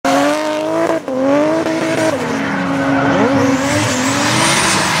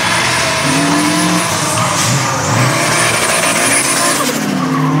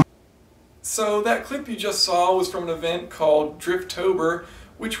clip you just saw was from an event called Driftober,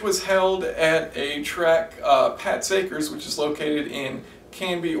 which was held at a track, Pat's Acres, which is located in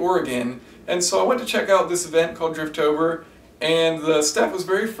Canby, Oregon. And so I went to check out this event called Driftober, and the staff was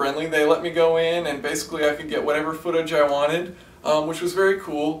very friendly. They let me go in, and basically I could get whatever footage I wanted, which was very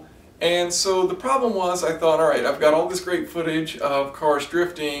cool. And so the problem was, I thought, alright, I've got all this great footage of cars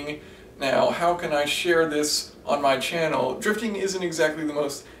drifting. Now, how can I share this on my channel? Drifting isn't exactly the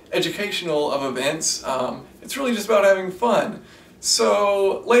most educational of events. It's really just about having fun.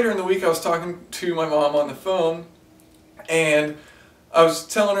 So later in the week I was talking to my mom on the phone, and I was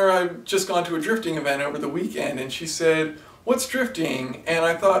telling her I'd just gone to a drifting event over the weekend, and she said, "What's drifting?" And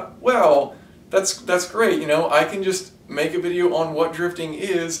I thought, well, that's great, you know, I can just make a video on what drifting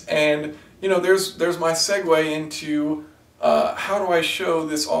is, and you know, there's my segue into how do I show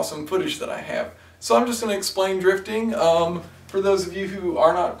this awesome footage that I have. So I'm just going to explain drifting. For those of you who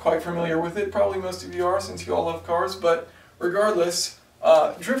are not quite familiar with it, probably most of you are since you all love cars, but regardless,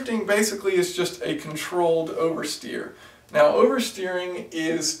 drifting basically is just a controlled oversteer. Now, oversteering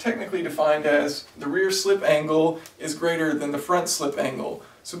is technically defined as the rear slip angle is greater than the front slip angle.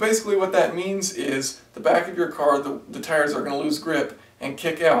 So basically what that means is the back of your car, the tires are going to lose grip and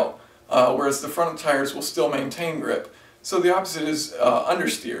kick out, whereas the front tires will still maintain grip. So the opposite is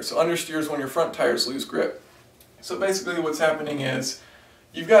understeer. So understeer is when your front tires lose grip. So basically what's happening is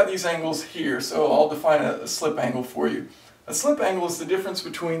you've got these angles here, so I'll define a slip angle for you. A slip angle is the difference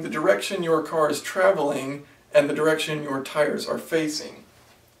between the direction your car is traveling and the direction your tires are facing.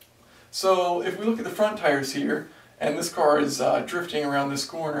 So if we look at the front tires here, and this car is drifting around this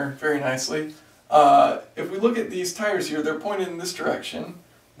corner very nicely, if we look at these tires here, they're pointed in this direction.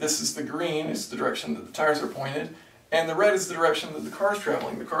 This is the green, is the direction that the tires are pointed, and the red is the direction that the car is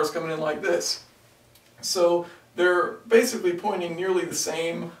traveling. The car is coming in like this. So they're basically pointing nearly the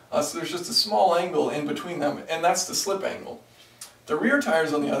same, so there's just a small angle in between them, and that's the slip angle. The rear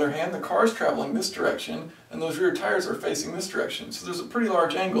tires, on the other hand, the car is traveling this direction, and those rear tires are facing this direction. So there's a pretty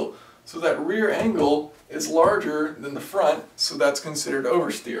large angle. So that rear angle is larger than the front, so that's considered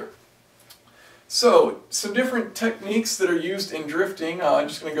oversteer. So, some different techniques that are used in drifting. I'm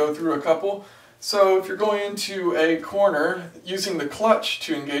just going to go through a couple. So if you're going into a corner, using the clutch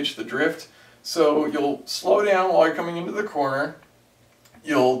to engage the drift, so you'll slow down while you're coming into the corner,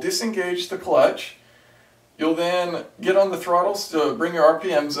 you'll disengage the clutch, you'll then get on the throttles to bring your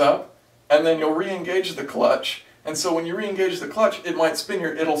RPMs up, and then you'll re-engage the clutch. And so when you re-engage the clutch,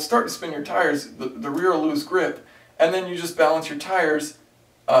 it'll start to spin your tires, the rear will lose grip, and then you just balance your tires,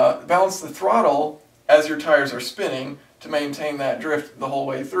 balance the throttle as your tires are spinning to maintain that drift the whole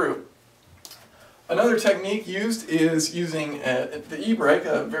way through. Another technique used is using the e-brake,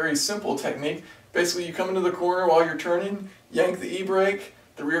 a very simple technique. Basically you come into the corner while you're turning, yank the e-brake,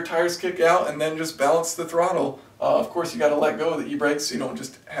 the rear tires kick out, and then just balance the throttle. Of course you got to let go of the e-brake so you don't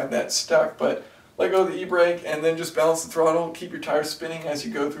just have that stuck, but let go of the e-brake and then just balance the throttle, keep your tires spinning as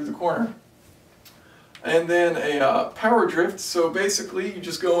you go through the corner. And then a power drift, so basically you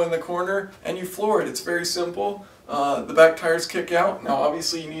just go in the corner and you floor it. It's very simple. The back tires kick out. Now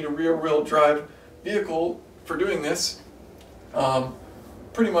obviously you need a rear-wheel drive vehicle for doing this.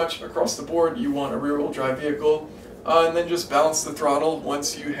 Pretty much across the board you want a rear-wheel drive vehicle. And then just balance the throttle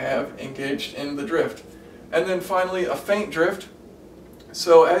once you have engaged in the drift. And then finally a feint drift.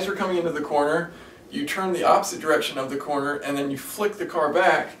 So as you're coming into the corner, you turn the opposite direction of the corner and then you flick the car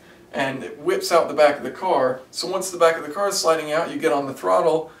back and it whips out the back of the car. So once the back of the car is sliding out, you get on the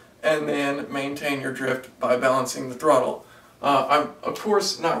throttle and then maintain your drift by balancing the throttle. I'm of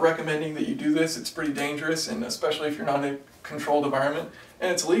course not recommending that you do this. It's pretty dangerous, and especially if you're not in a controlled environment,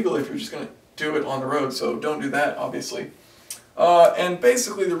 and it's illegal if you're just going to do it on the road, so don't do that obviously. And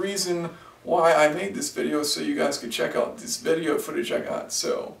basically the reason why I made this video is so you guys could check out this video footage I got,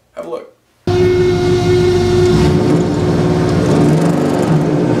 so have a look.